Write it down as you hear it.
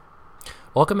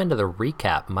Welcome into the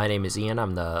recap. My name is Ian.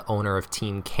 I'm the owner of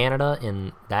Team Canada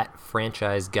in That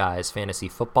Franchise Guys Fantasy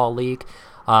Football League.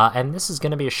 And this is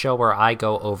going to be a show where I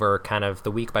go over kind of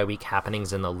the week-by-week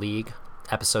happenings in the league.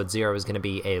 Episode 0 is going to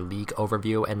be a league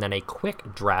overview and then a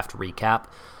quick draft recap.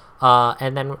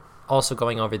 And then also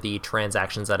going over the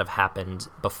transactions that have happened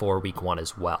before week 1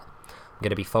 as well. I'm going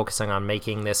to be focusing on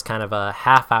making this kind of a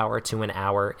half hour to an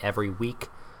hour every week.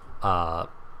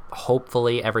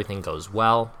 Hopefully everything goes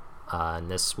well.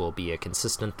 And this will be a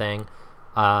consistent thing.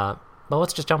 But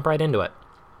let's just jump right into it.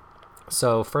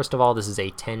 So first of all, this is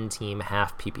a 10-team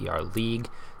half PPR league,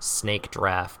 snake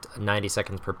draft, 90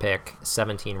 seconds per pick,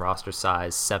 17 roster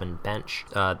size, 7 bench.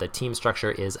 The team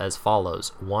structure is as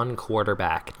follows: 1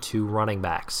 quarterback, 2 running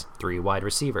backs, 3 wide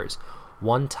receivers,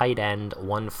 1 tight end,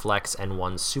 1 flex and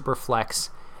 1 super flex,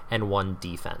 and 1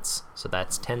 defense. So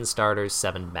that's 10 starters,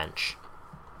 7 bench.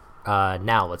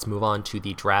 Now let's move on to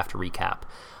the draft recap.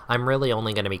 I'm really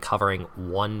only going to be covering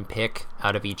 1 pick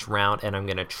out of each round, and I'm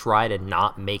going to try to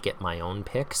not make it my own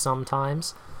pick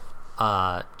sometimes,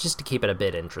 just to keep it a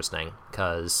bit interesting,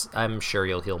 because I'm sure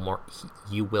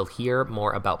you will hear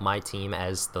more about my team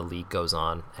as the league goes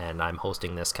on, and I'm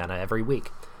hosting this kind of every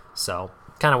week. So,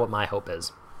 kind of what my hope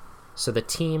is. So the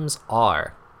teams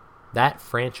are That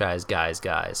Franchise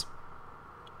Guys,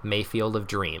 Mayfield of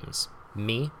Dreams,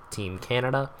 me, Team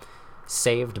Canada,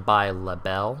 Saved by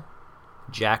LaBelle,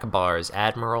 Jack Barr's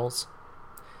Admirals,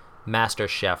 Master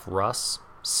Chef Russ,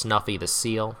 Snuffy the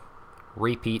Seal,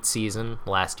 Repeat Season,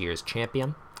 last year's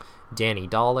champion, Danny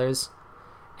Dollars,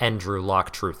 and Drew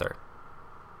Lock Truther.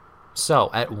 So,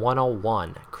 at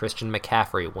 101, Christian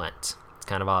McCaffrey went. It's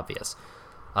kind of obvious.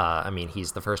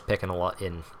 He's the first pick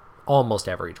in almost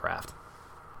every draft.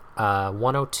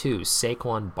 102,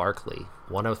 Saquon Barkley.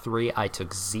 103, I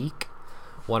took Zeke.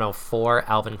 104,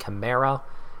 Alvin Kamara.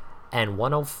 And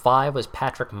 105 was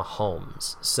Patrick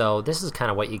Mahomes. So this is kind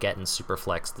of what you get in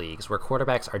Superflex leagues, where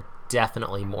quarterbacks are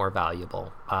definitely more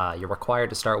valuable. You're required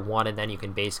to start 1, and then you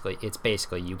can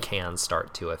you can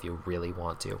start 2 if you really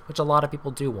want to, which a lot of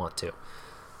people do want to.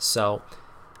 So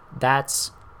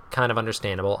that's kind of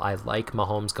understandable. I like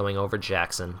Mahomes going over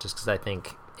Jackson, just because I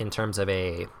think in terms of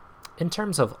a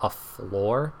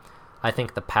floor, I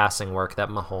think the passing work that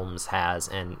Mahomes has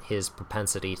and his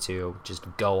propensity to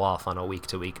just go off on a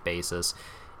week-to-week basis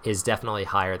is definitely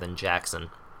higher than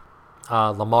Jackson.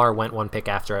 Lamar went 1 pick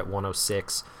after at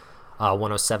 106.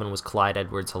 107 was Clyde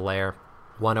Edwards-Helaire.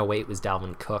 108 was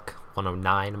Dalvin Cook.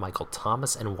 109, Michael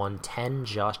Thomas. And 110,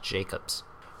 Josh Jacobs.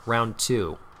 Round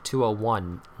 2,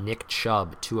 201, Nick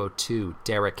Chubb. 202,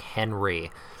 Derrick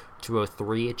Henry.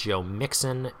 203, Joe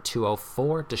Mixon.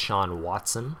 204, Deshaun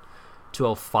Watson.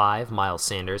 205, Miles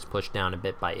Sanders, pushed down a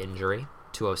bit by injury.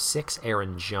 206,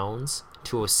 Aaron Jones.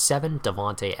 207,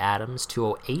 Devontae Adams.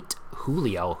 208,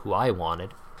 Julio, who I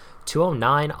wanted.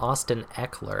 209, Austin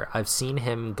Eckler. I've seen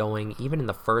him going even in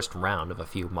the first round of a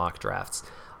few mock drafts.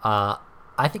 I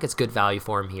think it's good value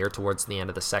for him here towards the end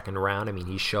of the second round. I mean,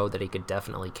 he showed that he could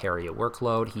definitely carry a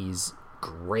workload. He's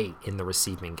great in the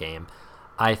receiving game.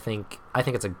 I think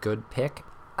it's a good pick.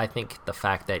 I think the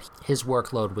fact that his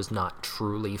workload was not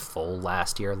truly full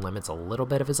last year limits a little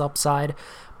bit of his upside,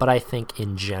 but I think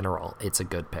in general it's a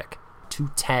good pick.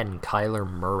 210, Kyler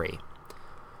Murray.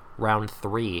 Round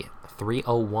 3,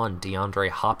 301, DeAndre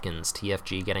Hopkins,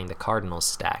 TFG getting the Cardinals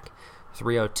stack.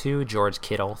 302, George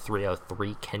Kittle.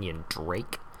 303, Kenyon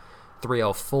Drake.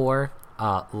 304,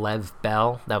 Lev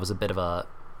Bell. That was a bit of a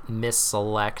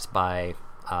misselect by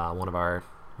one of our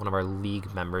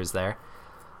league members there.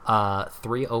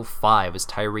 305 is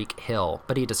Tyreek Hill,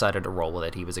 but he decided to roll with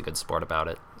it. He was a good sport about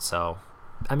it. So,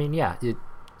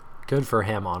 good for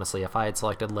him, honestly. If I had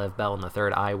selected Lev Bell in the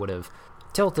third, I would have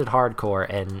tilted hardcore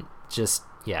and just,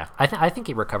 I think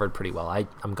he recovered pretty well.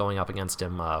 I'm going up against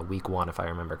him week 1, if I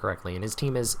remember correctly, and his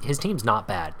team's not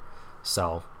bad.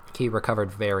 So, he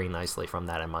recovered very nicely from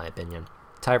that, in my opinion.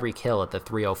 Tyreek Hill at the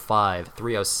 305.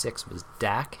 306 was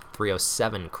Dak.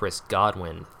 307, Chris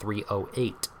Godwin.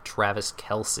 308, Travis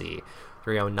Kelce.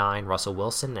 309, Russell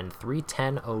Wilson. And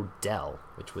 310, Odell,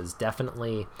 which was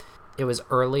it was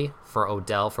early for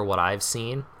Odell for what I've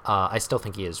seen. I still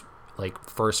think he is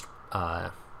first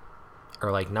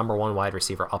number 1 wide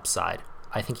receiver upside.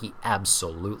 I think he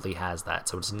absolutely has that,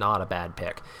 so it's not a bad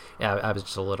pick. I was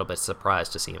just a little bit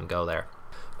surprised to see him go there.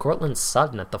 Cortland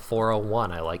Sutton at the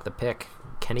 401. I like the pick.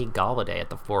 Kenny Golladay at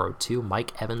the 402.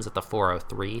 Mike Evans at the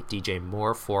 403. DJ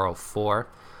Moore, 404.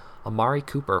 Amari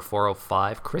Cooper,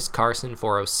 405. Chris Carson,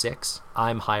 406.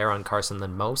 I'm higher on Carson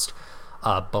than most.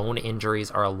 Bone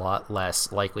injuries are a lot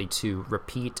less likely to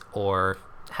repeat or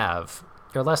have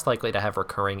you're less likely to have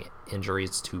recurring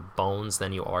injuries to bones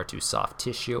than you are to soft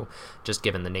tissue, just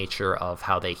given the nature of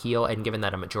how they heal, and given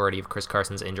that a majority of Chris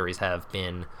Carson's injuries have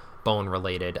been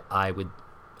bone-related,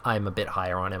 I'm a bit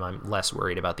higher on him. I'm less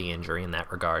worried about the injury in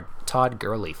that regard. Todd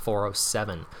Gurley,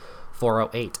 407.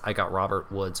 408, I got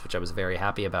Robert Woods, which I was very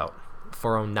happy about.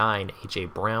 409, A.J.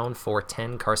 Brown.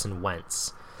 410, Carson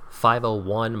Wentz.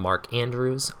 501, Mark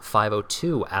Andrews.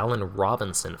 502, Allen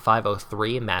Robinson.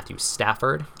 503, Matthew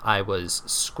Stafford. I was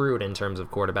screwed in terms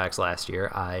of quarterbacks last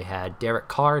year. I had Derek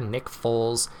Carr, Nick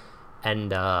Foles,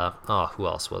 and, who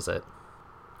else was it?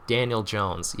 Daniel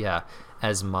Jones,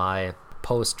 as my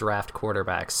post-draft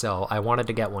quarterback. So I wanted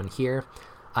to get one here.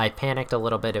 I panicked a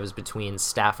little bit. It was between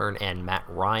Stafford and Matt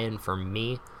Ryan for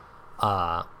me.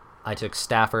 I took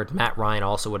Stafford. Matt Ryan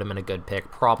also would have been a good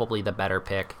pick, probably the better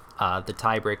pick. The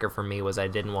tiebreaker for me was I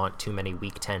didn't want too many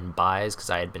Week 10 buys because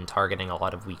I had been targeting a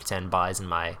lot of Week 10 buys in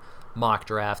my mock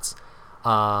drafts.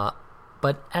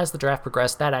 But as the draft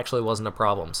progressed, that actually wasn't a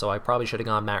problem. So I probably should have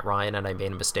gone Matt Ryan, and I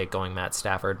made a mistake going Matt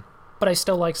Stafford. But I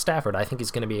still like Stafford. I think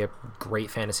he's going to be a great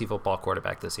fantasy football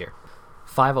quarterback this year.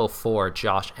 504,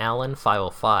 Josh Allen.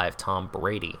 505, Tom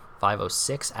Brady.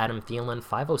 506, Adam Thielen.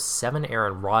 507,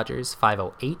 Aaron Rodgers.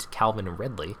 508, Calvin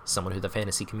Ridley, someone who the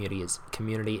fantasy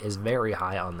community is very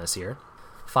high on this year.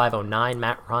 509,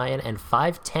 Matt Ryan. And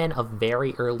 510, a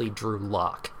very early Drew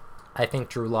Lock. I think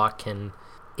Drew Lock can,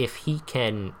 if he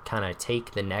can kind of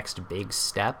take the next big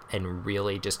step and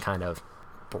really just kind of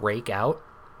break out,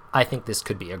 I think this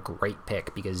could be a great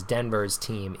pick because Denver's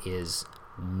team is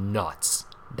nuts.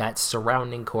 That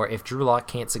surrounding core, if Drew Lock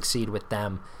can't succeed with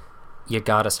them, you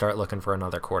got to start looking for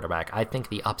another quarterback. I think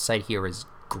the upside here is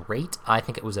great. I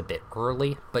think it was a bit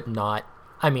early, but not...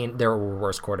 I mean, there were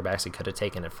worse quarterbacks he could have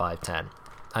taken at 5'10".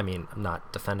 I mean, I'm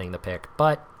not defending the pick,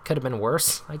 but could have been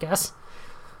worse, I guess.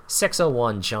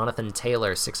 601, Jonathan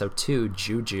Taylor. 602,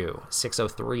 Juju.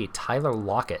 603, Tyler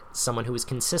Lockett, someone who is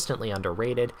consistently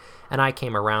underrated, and I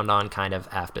came around on kind of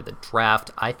after the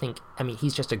draft. I mean,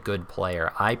 he's just a good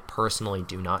player. I personally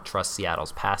do not trust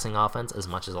Seattle's passing offense as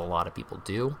much as a lot of people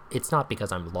do. It's not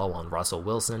because I'm low on Russell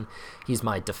Wilson. He's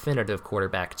my definitive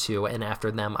quarterback too, and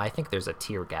after them, I think there's a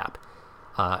tier gap.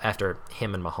 After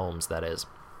him and Mahomes, that is.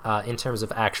 In terms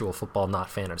of actual football, not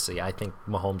fantasy, I think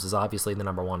Mahomes is obviously the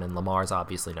number one and Lamar's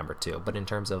obviously number two. But in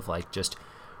terms of like just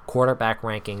quarterback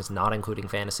rankings, not including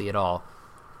fantasy at all,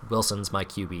 Wilson's my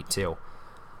QB too.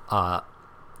 I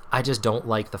just don't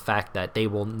like the fact that they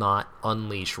will not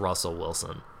unleash Russell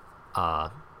Wilson.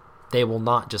 They will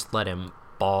not just let him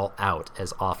ball out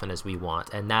as often as we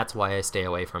want. And that's why I stay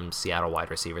away from Seattle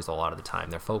wide receivers a lot of the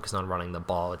time. They're focused on running the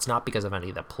ball. It's not because of any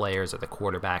of the players or the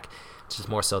quarterback. It's just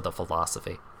more so the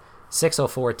philosophy.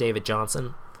 604, David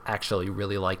Johnson. Actually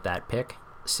really like that pick.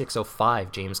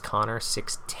 605, James Conner.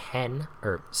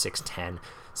 610.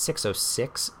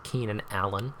 606, Keenan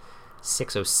Allen.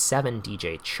 607,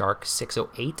 DJ Chark.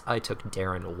 608, I took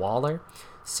Darren Waller.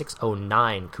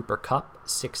 609, Cooper Kupp.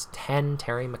 610,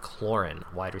 Terry McLaurin,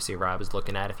 wide receiver I was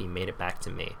looking at if he made it back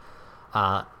to me.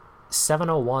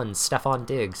 701, Stephon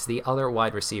Diggs, the other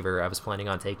wide receiver I was planning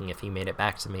on taking if he made it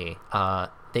back to me.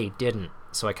 They didn't,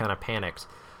 so I kind of panicked.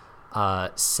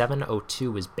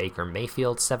 702 was Baker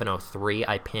Mayfield. 703,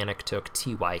 I panicked, took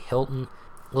T.Y. Hilton.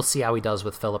 We'll see how he does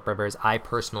with Phillip Rivers. I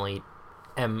personally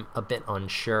am a bit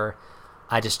unsure.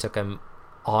 I just took him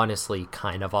honestly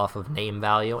kind of off of name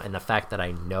value and the fact that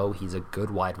I know he's a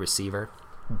good wide receiver,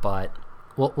 but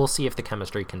we'll see if the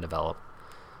chemistry can develop.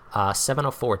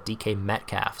 704, DK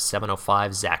Metcalf.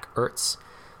 705, Zach Ertz.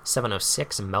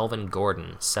 706, Melvin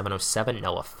Gordon. 707,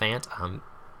 Noah Fant. I'm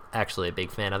actually a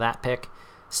big fan of that pick.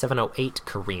 708,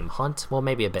 Kareem Hunt. Well,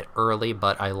 maybe a bit early,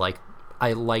 but I like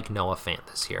Noah Fant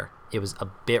this year. It was a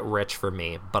bit rich for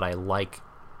me, but I like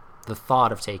the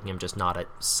thought of taking him, just not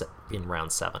in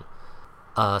round 7.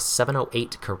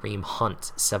 708, Kareem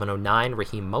Hunt. 709,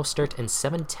 Raheem Mostert. And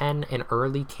 710, an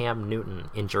early Cam Newton.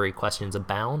 Injury questions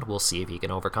abound. We'll see if he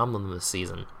can overcome them this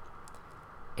season.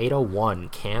 801,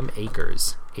 Cam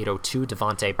Akers. 802,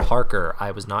 Devontae Parker.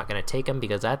 I was not going to take him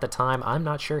because at the time, I'm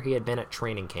not sure he had been at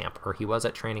training camp, or he was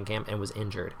at training camp and was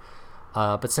injured.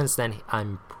 But since then,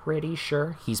 I'm pretty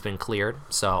sure he's been cleared,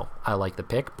 so I like the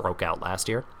pick. Broke out last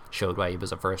year. Showed why he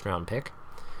was a first-round pick.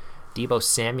 Deebo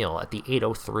Samuel at the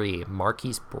 803,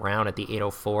 Marquise Brown at the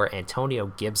 804, Antonio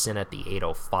Gibson at the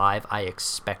 805. I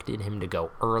expected him to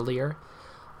go earlier.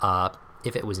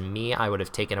 If it was me, I would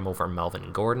have taken him over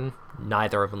Melvin Gordon.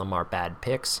 Neither of them are bad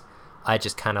picks. I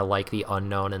just kind of like the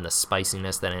unknown and the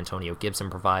spiciness that Antonio Gibson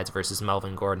provides versus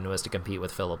Melvin Gordon, who has to compete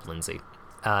with Phillip Lindsay.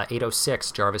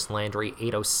 806, Jarvis Landry.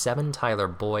 807, Tyler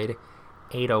Boyd.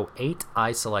 808,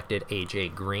 I selected A.J.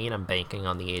 Green. I'm banking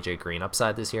on the A.J. Green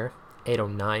upside this year.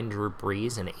 809, Drew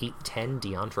Brees, and 810,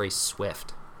 DeAndre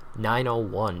Swift.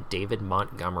 901, David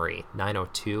Montgomery.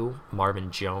 902,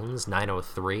 Marvin Jones.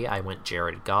 903, I went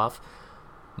Jared Goff,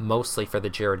 mostly for the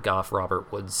Jared Goff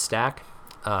Robert Woods stack.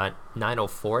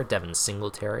 904, Devin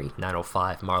Singletary.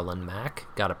 905, Marlon Mack.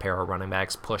 Got a pair of running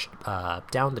backs pushed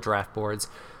down the draft boards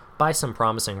by some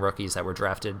promising rookies that were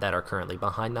drafted that are currently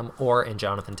behind them, or in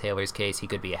Jonathan Taylor's case, he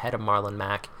could be ahead of Marlon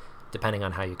Mack, depending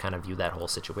on how you kind of view that whole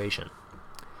situation.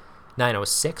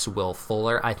 906, Will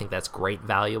Fuller. I think that's great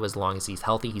value as long as he's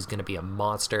healthy. He's going to be a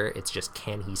monster. It's just,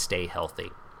 can he stay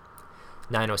healthy?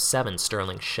 907,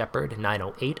 Sterling Shepard.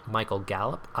 908, Michael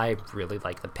Gallup. I really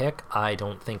like the pick. I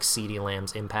don't think CeeDee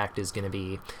Lamb's impact is going to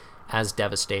be as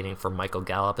devastating for Michael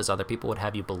Gallup as other people would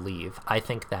have you believe. I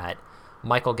think that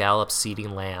Michael Gallup,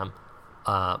 CeeDee Lamb,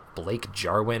 Blake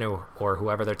Jarwin, or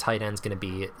whoever their tight end's going to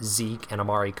be, Zeke and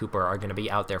Amari Cooper are going to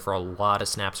be out there for a lot of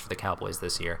snaps for the Cowboys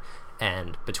this year.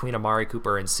 And between Amari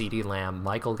Cooper and CeeDee Lamb,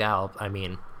 Michael Gallup, I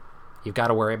mean, you've got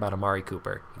to worry about Amari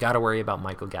Cooper. You got to worry about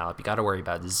Michael Gallup. You got to worry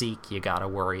about Zeke. You got to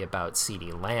worry about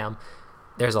CeeDee Lamb.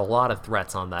 There's a lot of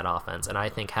threats on that offense, and I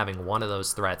think having one of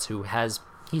those threats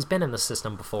he's been in the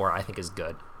system before, I think is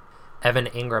good. Evan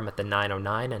Ingram at the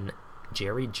 909 and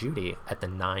Jerry Jeudy at the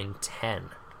 910.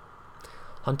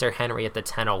 Hunter Henry at the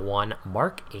 1001.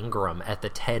 Mark Ingram at the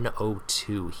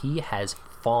 1002. He has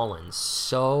fallen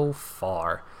so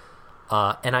far.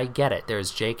 And I get it.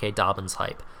 There's J.K. Dobbins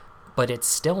hype. But it's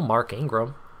still Mark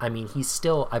Ingram. I mean, he's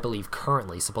still, I believe,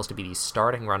 currently supposed to be the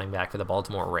starting running back for the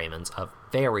Baltimore Ravens, a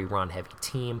very run-heavy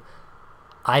team.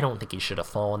 I don't think he should have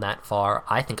fallen that far.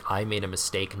 I think I made a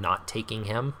mistake not taking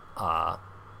him.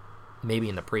 Maybe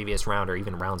in the previous round or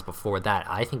even rounds before that.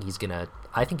 I think he's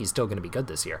still gonna be good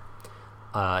this year.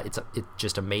 It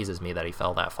just amazes me that he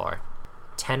fell that far.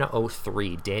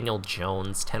 1003, Daniel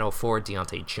Jones. 1004,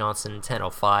 Deontay Johnson.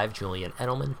 1005, Julian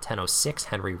Edelman. 1006,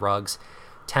 Henry Ruggs.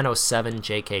 1007,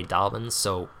 J.K. Dobbins.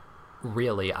 So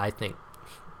really, I think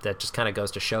that just kind of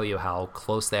goes to show you how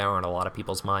close they are in a lot of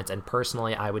people's minds. And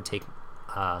personally, I would take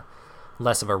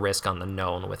less of a risk on the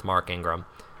known with Mark Ingram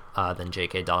than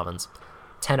J.K. Dobbins.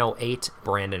 1008,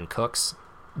 Brandon Cooks.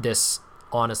 This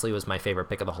honestly was my favorite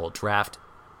pick of the whole draft.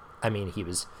 I mean,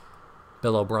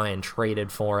 Bill O'Brien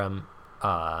traded for him.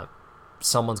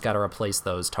 Someone's got to replace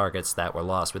those targets that were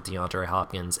lost with DeAndre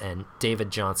Hopkins, and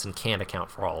David Johnson can't account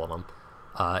for all of them.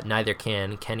 Neither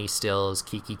can Kenny Stills,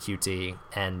 Kiki QT,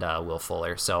 and Will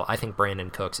Fuller. So I think Brandon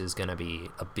Cooks is going to be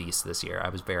a beast this year. I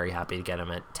was very happy to get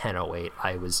him at 1008.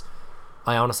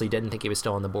 I honestly didn't think he was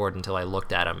still on the board until I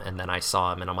looked at him, and then I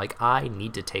saw him, and I'm like, I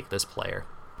need to take this player.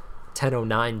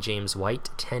 1009, James White.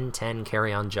 1010,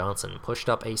 Kerryon Johnson. Pushed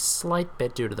up a slight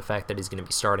bit due to the fact that he's going to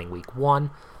be starting week 1.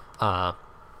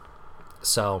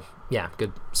 So, yeah,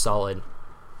 good, solid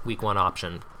week 1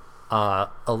 option.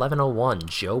 1101,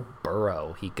 Joe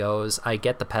Burrow. He goes, I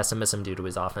get the pessimism due to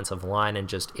his offensive line and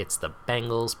just it's the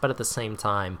Bengals, but at the same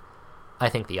time, I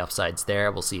think the upside's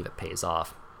there. We'll see if it pays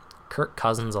off. Kirk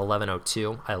Cousins,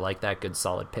 1102. I like that. Good,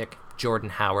 solid pick. Jordan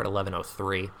Howard,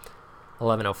 1103.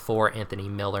 1104, Anthony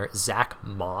Miller. Zach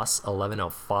Moss,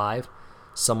 1105.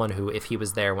 Someone who, if he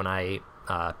was there when I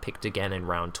picked again in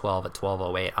round 12 at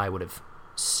 1208, I would have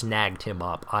snagged him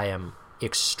up. I am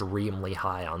extremely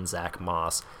high on Zach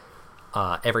Moss.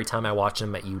 Every time I watched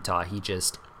him at Utah, he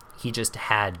just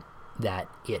had that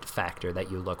it factor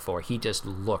that you look for. He just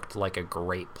looked like a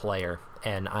great player,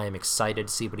 and I am excited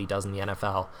to see what he does in the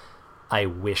NFL. I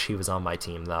wish he was on my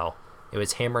team, though. It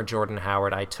was him or Jordan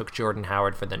Howard. I took Jordan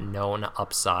Howard for the known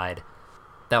upside.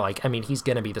 He's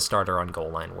going to be the starter on goal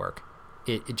line work.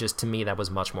 It just, to me, that was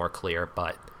much more clear,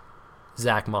 but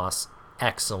Zach Moss,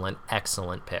 excellent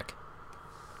pick.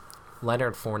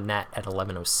 Leonard Fournette at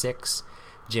 1106.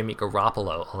 Jimmy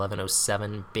Garoppolo,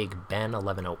 1107. Big Ben,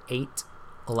 1108.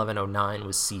 1109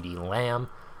 was CeeDee Lamb.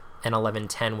 And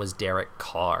 1110 was Derek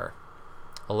Carr.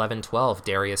 1112,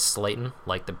 Darius Slayton,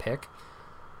 like the pick.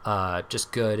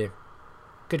 Just good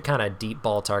kind of deep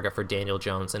ball target for Daniel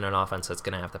Jones in an offense that's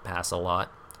going to have to pass a lot.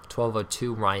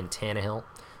 1202, Ryan Tannehill.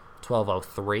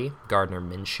 1203, Gardner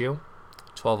Minshew.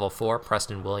 1204,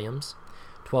 Preston Williams.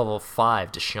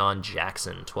 1205, Deshaun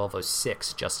Jackson.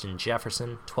 1206, Justin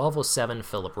Jefferson. 1207,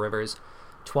 Phillip Rivers.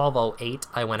 1208,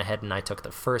 I went ahead and I took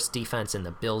the first defense in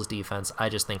the Bills defense. I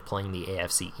just think playing the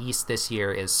AFC East this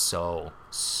year is so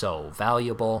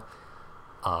valuable.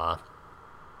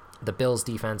 The Bills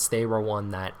defense, they were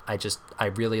one that I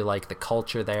really like the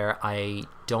culture there. I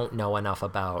don't know enough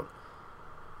about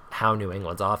how New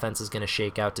England's offense is going to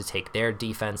shake out to take their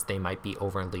defense. They might be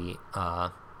overly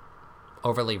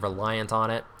reliant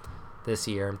on it. this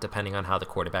year, depending on how the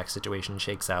quarterback situation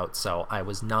shakes out. So I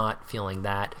was not feeling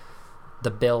that.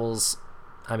 The Bills,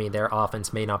 I mean, their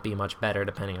offense may not be much better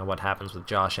depending on what happens with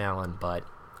Josh Allen, but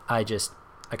I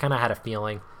kind of had a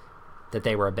feeling that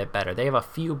they were a bit better. They have a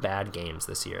few bad games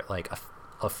this year, like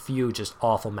a few just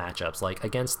awful matchups. Like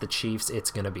against the Chiefs,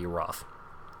 it's going to be rough.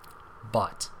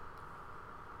 But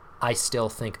I still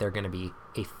think they're going to be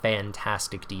a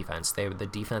fantastic defense. They were the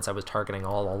defense I was targeting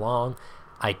all along.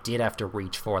 I did have to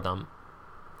reach for them,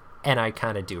 and I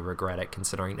kind of do regret it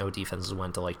considering no defenses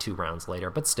went to like 2 rounds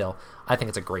later, but still, I think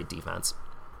it's a great defense.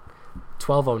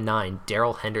 1209,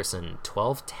 Darrell Henderson.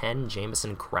 1210,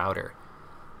 Jamison Crowder.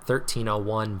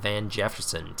 1301, Van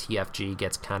Jefferson. TFG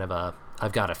gets kind of a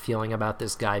I've got a feeling about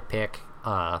this guy pick.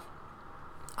 I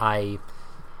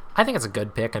think it's a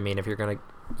good pick. I mean, if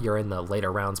you're in the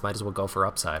later rounds, might as well go for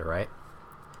upside, right?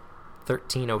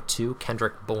 1302,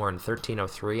 Kendrick Bourne.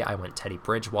 1303, I went Teddy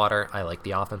Bridgewater. I like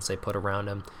the offense they put around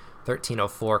him.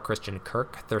 1304, Christian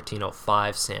Kirk.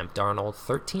 1305, Sam Darnold.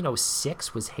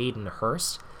 1306 was Hayden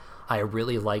Hurst. I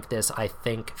really like this. I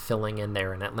think filling in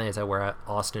there in Atlanta where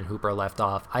Austin Hooper left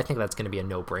off, I think that's going to be a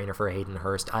no-brainer for Hayden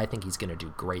Hurst. I think he's going to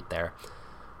do great there.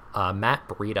 Matt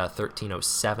Breida,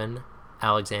 1307.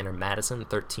 Alexander Madison,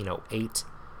 1308.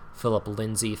 Philip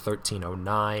Lindsay,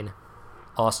 1309.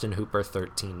 Austin Hooper,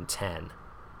 1310.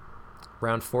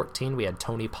 Round 14, we had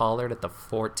Tony Pollard at the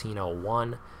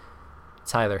 1401.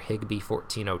 Tyler Higbee,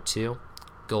 1402.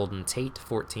 Golden Tate,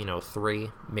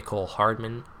 1403. Mecole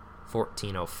Hardman,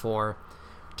 1404.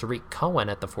 Tariq Cohen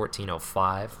at the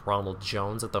 1405. Ronald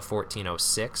Jones at the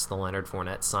 1406. The Leonard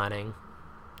Fournette signing.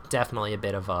 Definitely a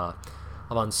bit of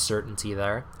uncertainty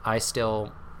there. I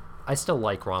still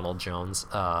like Ronald Jones.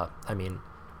 I mean,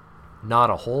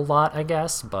 not a whole lot, I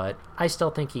guess, but I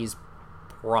still think he's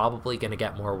probably going to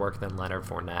get more work than Leonard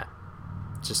Fournette.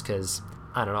 Just because,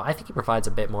 I don't know, I think he provides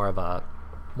a bit more of a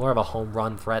home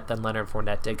run threat than Leonard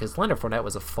Fournette did, because Leonard Fournette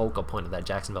was a focal point of that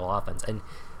Jacksonville offense, and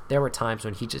there were times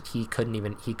when he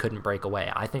couldn't break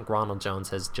away. I think Ronald Jones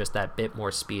has just that bit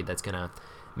more speed that's going to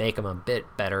make him a bit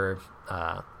better,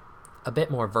 a bit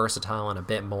more versatile, and a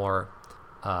bit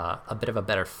of a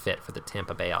better fit for the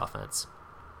Tampa Bay offense.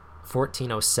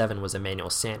 1407 was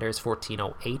Emmanuel Sanders.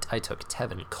 1408, I took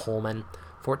Tevin Coleman.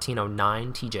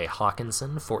 1409, TJ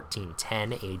Hawkinson.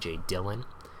 1410, AJ Dillon.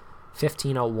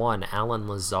 1501, Alan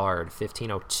Lazard.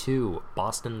 1502,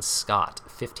 Boston Scott.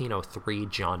 1503,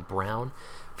 John Brown.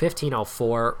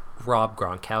 1504, Rob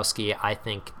Gronkowski. I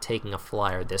think taking a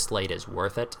flyer this late is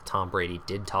worth it. Tom Brady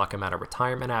did talk him out of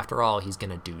retirement. After all, he's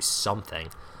going to do something.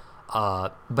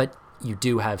 But you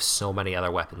do have so many other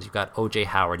weapons. You've got O.J.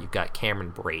 Howard. You've got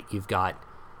Cameron Brate. You've got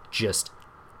just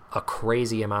a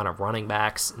crazy amount of running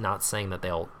backs. Not saying that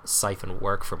they'll siphon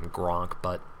work from Gronk,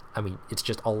 but, I mean, it's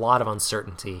just a lot of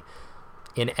uncertainty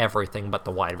in everything but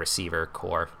the wide receiver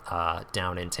core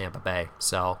down in Tampa Bay.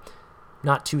 So,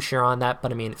 not too sure on that,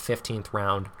 but I mean, 15th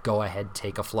round, go ahead,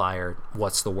 take a flyer.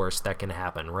 What's the worst that can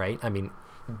happen, right? I mean,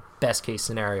 best case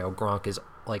scenario, Gronk is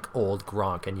like old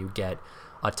Gronk, and you get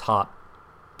a top,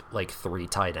 3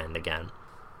 tight end again.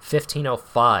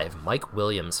 1505, Mike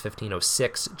Williams.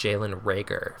 1506, Jalen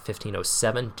Reagor.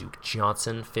 1507, Duke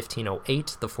Johnson.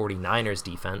 1508, the 49ers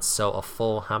defense. So a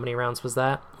full, how many rounds was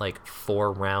that?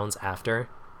 4 rounds after?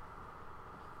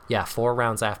 Yeah, 4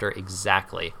 rounds after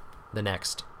exactly the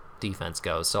next defense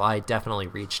goes. So I definitely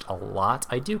reached a lot.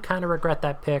 I do kind of regret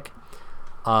that pick.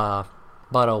 But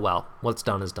oh well. What's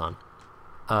done is done.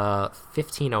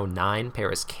 1509,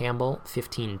 Paris Campbell.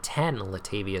 1510,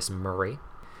 Latavius Murray.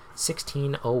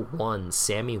 1601,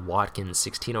 Sammy Watkins.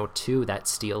 1602, that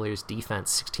Steelers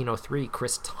defense. 1603,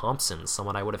 Chris Thompson,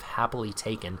 someone I would have happily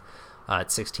taken at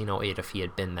 1608 if he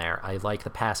had been there. I like the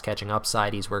pass catching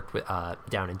upside. He's worked with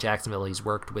down in Jacksonville. He's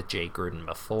worked with Jay Gruden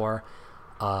before.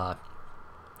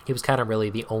 He was kind of really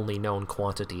the only known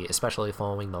quantity, especially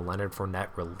following the Leonard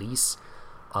Fournette release.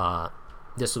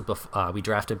 This was we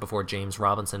drafted before James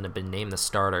Robinson had been named the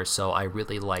starter, so I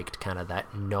really liked kind of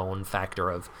that known factor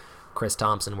of Chris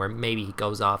Thompson, where maybe he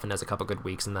goes off and has a couple good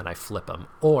weeks and then I flip him,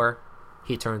 or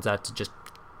he turns out to just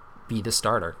be the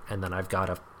starter, and then I've got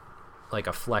a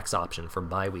flex option for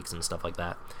bye weeks and stuff like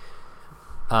that.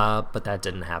 But that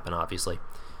didn't happen, obviously.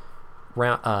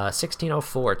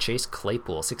 1604, Chase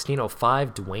Claypool.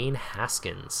 1605, Dwayne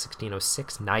Haskins.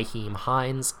 1606, Nyheim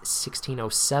Hines.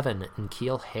 1607,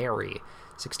 N'Keal Harry.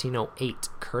 1608,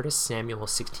 Curtis Samuel.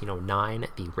 1609,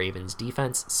 the Ravens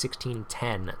defense.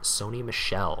 1610, Sony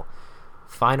Michel.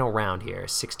 Final round here,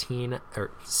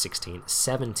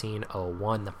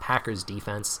 1701, the Packers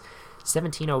defense.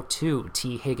 1702,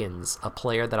 T. Higgins, a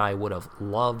player that I would have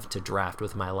loved to draft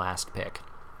with my last pick.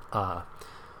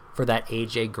 for that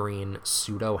AJ Green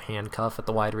pseudo handcuff at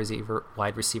the wide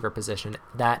receiver position.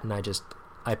 That, and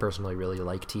I personally really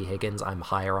like T. Higgins. I'm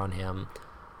higher on him.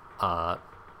 I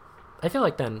feel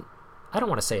like then, I don't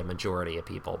want to say a majority of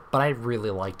people, but I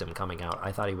really liked him coming out.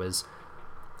 I thought he was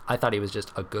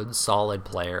just a good, solid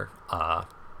player.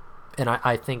 And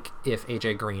I think if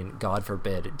AJ Green, God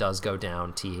forbid, does go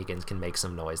down, T. Higgins can make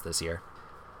some noise this year.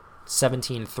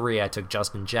 17-3, I took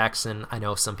Justin Jackson. I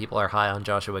know some people are high on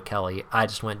Joshua Kelly. I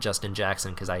just went Justin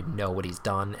Jackson because I know what he's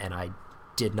done, and I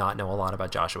did not know a lot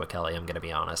about Joshua Kelly, I'm going to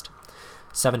be honest.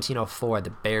 17-04,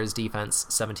 the Bears defense.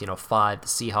 17-05, the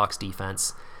Seahawks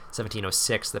defense.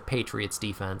 17-06, the Patriots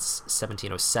defense.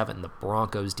 17-07, the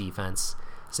Broncos defense.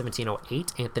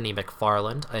 17-08, Anthony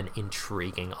McFarland, an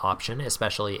intriguing option,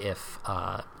 especially if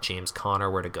James Conner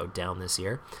were to go down this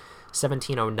year.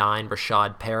 17-09,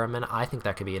 Rashad Perriman. I think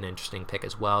that could be an interesting pick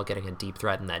as well, getting a deep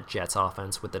threat in that Jets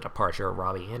offense with the departure of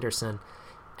Robbie Anderson.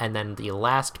 And then the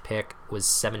last pick was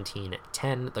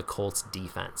 17-10, the Colts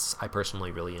defense. I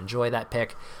personally really enjoy that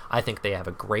pick. I think they have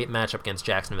a great matchup against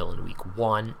Jacksonville in week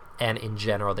 1, and in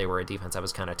general, they were a defense I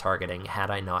was kind of targeting had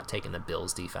I not taken the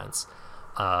Bills defense.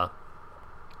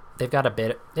 They've got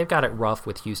it rough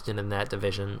with Houston in that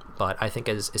division, but I think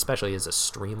especially as a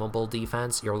streamable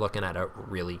defense, you're looking at a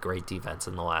really great defense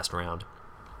in the last round.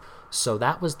 So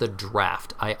that was the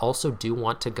draft. I also do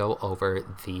want to go over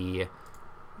the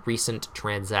recent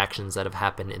transactions that have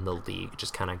happened in the league,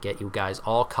 just kind of get you guys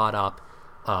all caught up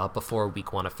before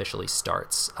week 1 officially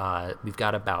starts. We've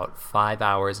got about 5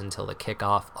 hours until the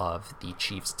kickoff of the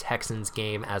Chiefs-Texans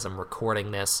game as I'm recording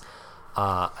this.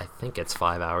 I think it's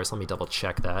 5 hours. Let me double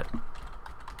check that.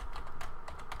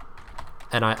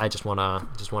 And I just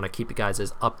wanna keep you guys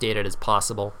as updated as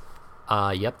possible.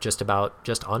 Yep,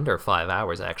 just under 5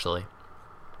 hours actually,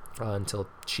 until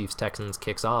Chiefs-Texans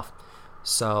kicks off.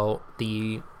 So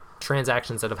the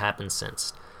transactions that have happened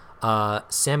since.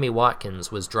 Sammy Watkins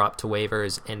was dropped to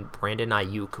waivers and Brandon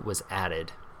Ayuk was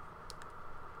added.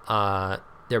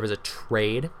 There was a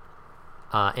trade.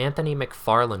 Anthony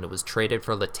McFarland was traded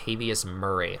for Latavius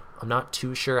Murray. I'm not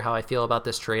too sure how I feel about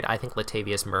this trade. I think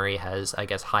Latavius Murray has, I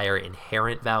guess, higher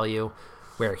inherent value,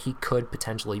 where he could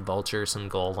potentially vulture some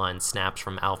goal line snaps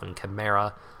from Alvin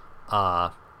Kamara.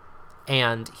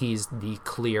 And he's the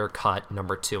clear-cut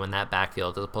number 2 in that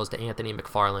backfield, as opposed to Anthony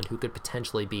McFarland, who could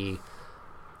potentially be,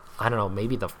 I don't know,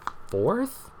 maybe the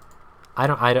 4th?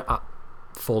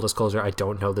 Full disclosure, I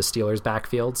don't know the Steelers'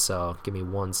 backfield, so give me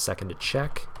 1 second to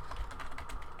check.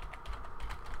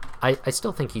 I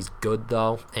still think he's good,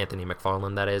 though. Anthony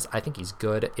McFarland, that is. I think he's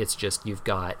good. It's just you've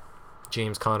got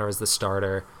James Conner as the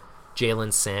starter,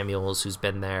 Jalen Samuels, who's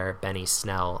been there, Benny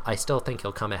Snell. I still think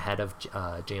he'll come ahead of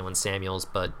Jalen Samuels,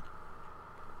 but,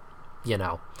 you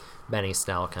know, Benny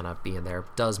Snell kind of being there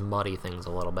does muddy things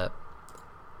a little bit.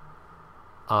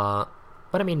 But,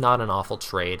 I mean, not an awful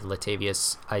trade.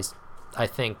 Latavius, I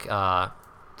think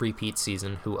repeat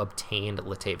season who obtained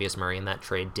Latavius Murray in that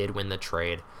trade did win the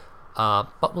trade.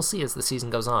 But we'll see as the season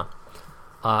goes on.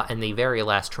 And the very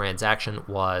last transaction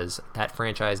was that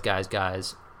franchise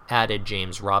guys added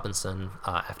James Robinson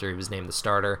after he was named the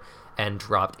starter and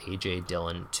dropped A.J.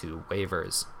 Dillon to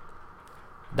waivers.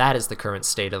 That is the current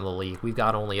state of the league. We've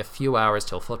got only a few hours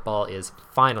till football is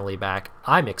finally back.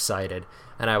 I'm excited,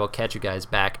 and I will catch you guys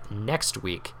back next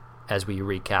week as we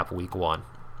recap week 1.